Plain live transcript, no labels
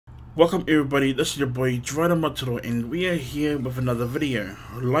Welcome everybody, this is your boy Dryder Mataroa and we are here with another video.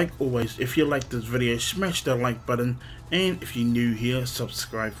 Like always, if you like this video, smash that like button, and if you're new here,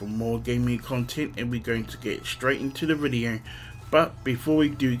 subscribe for more gaming content, and we're going to get straight into the video. But before we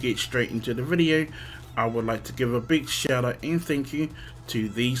do get straight into the video, I would like to give a big shout out and thank you to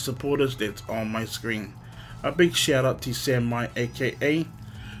these supporters that's on my screen. A big shout out to Samira, A.K.A,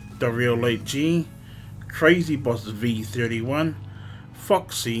 The Real Late G, CrazyBoss V31,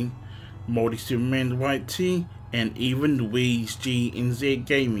 Foxy, MaoriSupermanYT, and even Weez G and Z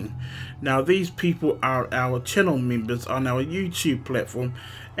Gaming. Now these people are our channel members on our YouTube platform,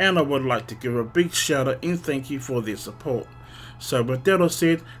 and I would like to give a big shout out and thank you for their support. So with that all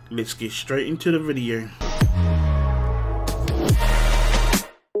said, let's get straight into the video.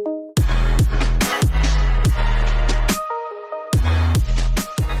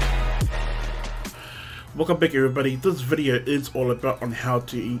 Welcome back everybody. This video is all about on how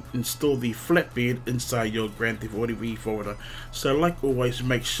to install the Flatbed inside your Grand Theft Auto V folder. So like always,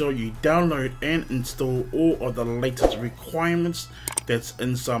 make sure you download and install all of the latest requirements that's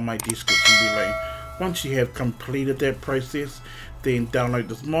inside my description below. Once you have completed that process, then download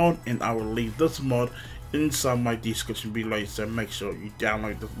this mod, and I will leave this mod inside my description below, so make sure you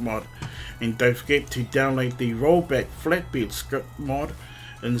download this mod. And don't forget to download the Rollback Flatbed script mod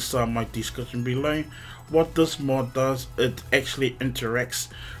inside my description below. What this mod does, it actually interacts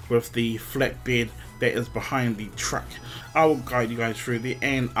with the flatbed that is behind the truck. I will guide you guys through there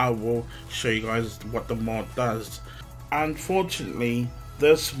and I will show you guys what the mod does. Unfortunately,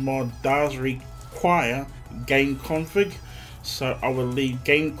 this mod does require Gameconfig, so I will leave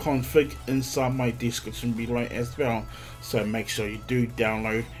Gameconfig inside my description below as well, so make sure you do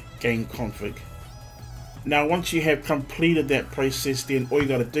download Gameconfig. Now once you have completed that process, then all you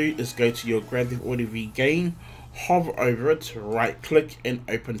got to do is go to your Grand Theft Auto V game, hover over it, right click and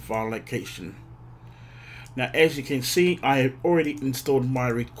open file location. Now as you can see, I have already installed my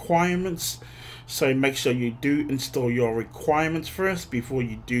requirements, so make sure you do install your requirements first before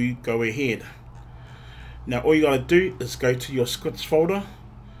you do go ahead. Now all you got to do is go to your scripts folder,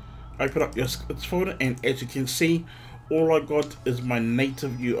 open up your scripts folder, and as you can see, all I got is my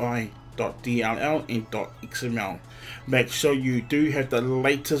native UI .dll and .xml. Make sure you do have the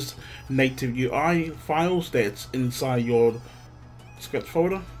latest native UI files that's inside your script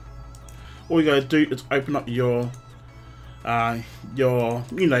folder. All you gotta do is open up your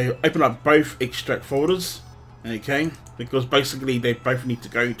open up both extract folders, okay, because basically they both need to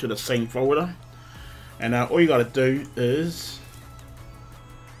go to the same folder. And now all you gotta do is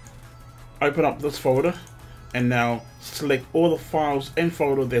open up this folder, and now select all the files and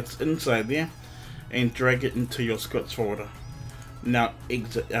folder that's inside there and drag it into your scripts folder. Now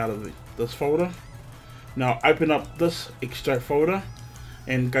exit out of this folder. Now open up this extract folder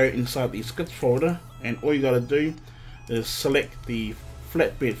and go inside the scripts folder, and all you got to do is select the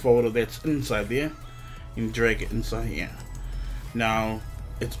flatbed folder that's inside there and drag it inside here. Now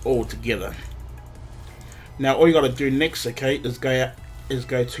it's all together. Now all you got to do next, okay, is go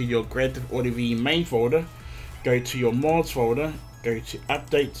to your Grand Theft Auto V main folder, go to your mods folder, go to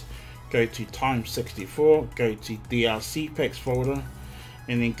update, go to time64, go to DLC packs folder,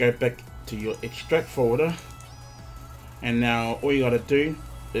 and then go back to your extract folder. And now all you gotta do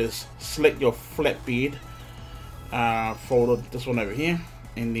is select your flatbed folder, this one over here,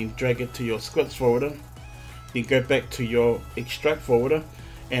 and then drag it to your scripts folder. Then go back to your extract folder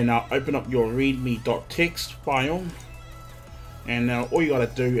and now open up your readme.txt file. And now all you gotta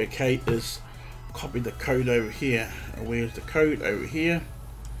do, okay, is copy the code over here. Where's the code? Over here.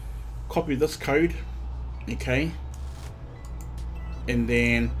 Copy this code, okay, and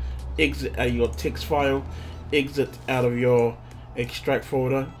then exit out of your text file, exit out of your extract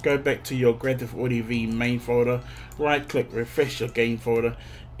folder, go back to your Grand Theft Auto V main folder, right click, refresh your game folder,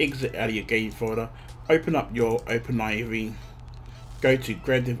 exit out of your game folder, open up your OpenIV, go to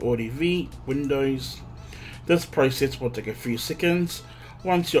Grand Theft Auto V, Windows. This process will take a few seconds.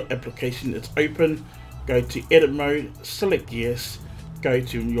 Once your application is open, go to edit mode, select yes, go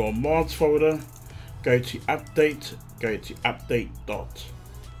to your mods folder, go to update, go to update.rpf,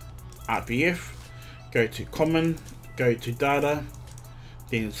 go to common, go to data,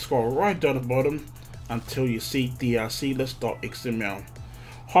 then scroll right down the bottom until you see DLC list.xml.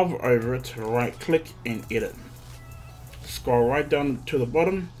 Hover over it, right click and edit. Scroll right down to the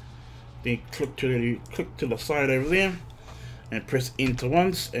bottom, then click to the side over there and press enter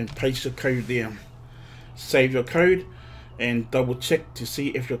once and paste your code there. Save your code and double check to see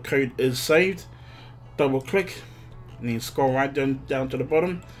if your code is saved. Double click and then scroll right down to the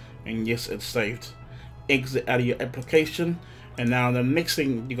bottom, and yes, it's saved. Exit out of your application And now the next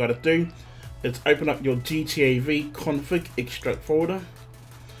thing you got to do is open up your GTAV config extract folder.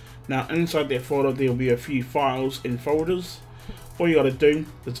 Now inside that folder there will be a few files and folders. All you got to do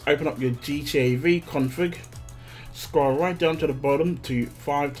is open up your GTAV config, scroll right down to the bottom to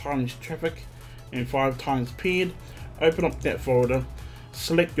 5 times traffic and 5 times paired. Open up that folder,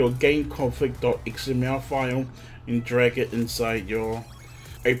 select your Gameconfig.xml file and drag it inside your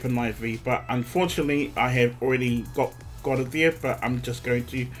OpenIV. But unfortunately I have already got it there, but I'm just going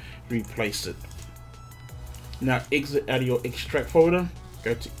to replace it. Now exit out of your extract folder,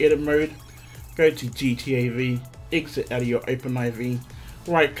 go to edit mode, go to GTAV, exit out of your OpenIV,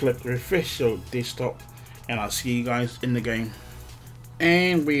 right click, refresh your desktop, and I'll see you guys in the game.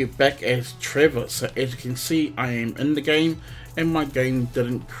 And we're back as Trevor. So as you can see, I am in the game and my game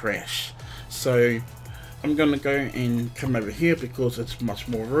didn't crash. So I'm gonna go and come over here because it's much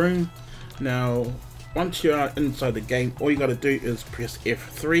more room. Now once you are inside the game, all you gotta do is press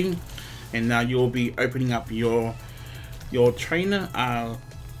F3 and now you'll be opening up your trainer.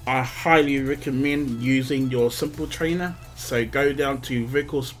 I highly recommend using your simple trainer. So go down to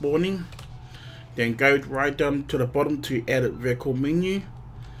vehicle spawning, then go right down to the bottom to edit vehicle menu,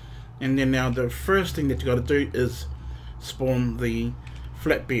 and then now the first thing that you got to do is spawn the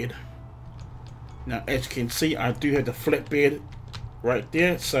flatbed. Now as you can see, I do have the flatbed right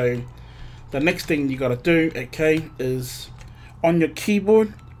there. So the next thing you got to do, okay, is on your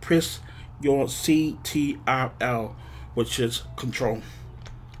keyboard press your CTRL, which is control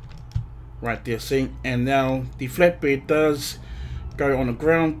right there, see. And now the flatbed does go on the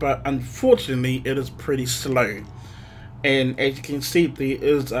ground, but unfortunately it is pretty slow. And as you can see, there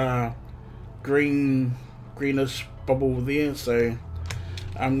is a greenish bubble there, so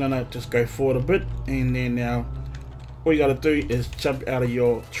I'm gonna just go forward a bit, and then now all you gotta do is jump out of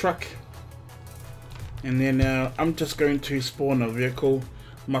your truck, and then now I'm just going to spawn a vehicle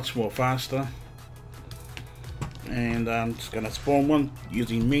much more faster, and I'm just gonna spawn one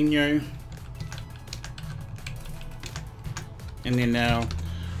using menu. And then now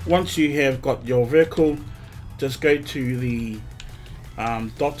once you have got your vehicle, just go to the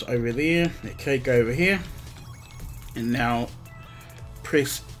dot over there, okay, go over here and now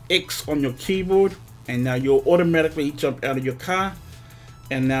press X on your keyboard, and now you'll automatically jump out of your car,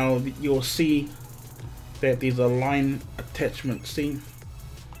 and now you'll see that there's a line attachment, see,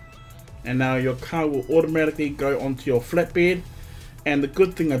 and now your car will automatically go onto your flatbed. And the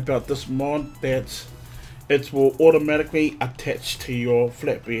good thing about this mod, that it will automatically attach to your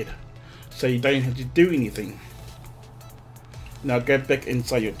flatbed, so you don't have to do anything. Now go back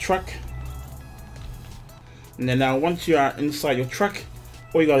inside your truck, and then now once you are inside your truck,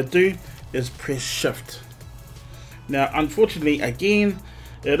 all you gotta do is press shift. Now unfortunately again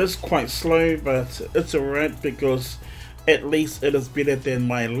it is quite slow, but it's alright because at least it is better than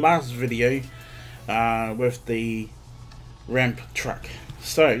my last video with the ramp truck.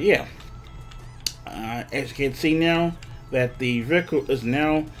 So yeah, as you can see now that the vehicle is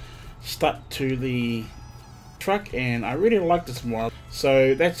now stuck to the truck, and I really like this mod.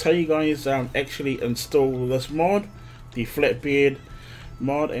 So that's how you guys actually install this mod, the flatbed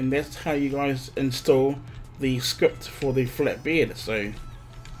mod, and that's how you guys install the script for the flatbed. So,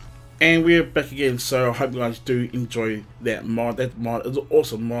 and we're back again, so I hope you guys do enjoy that mod. That mod is an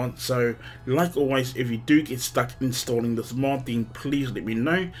awesome mod. So like always, if you do get stuck installing this mod, then please let me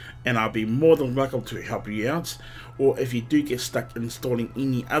know and I'll be more than welcome to help you out. Or if you do get stuck installing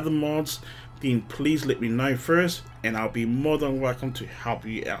any other mods, then please let me know first and I'll be more than welcome to help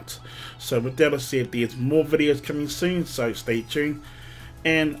you out. So with that said, there's more videos coming soon, so stay tuned.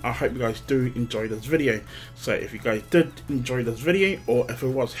 And I hope you guys do enjoy this video. So if you guys did enjoy this video, or if it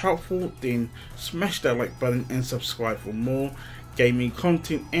was helpful, then smash that like button and subscribe for more gaming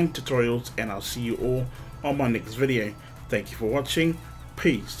content and tutorials, and I'll see you all on my next video. Thank you for watching,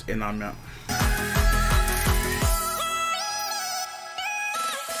 peace, and I'm out.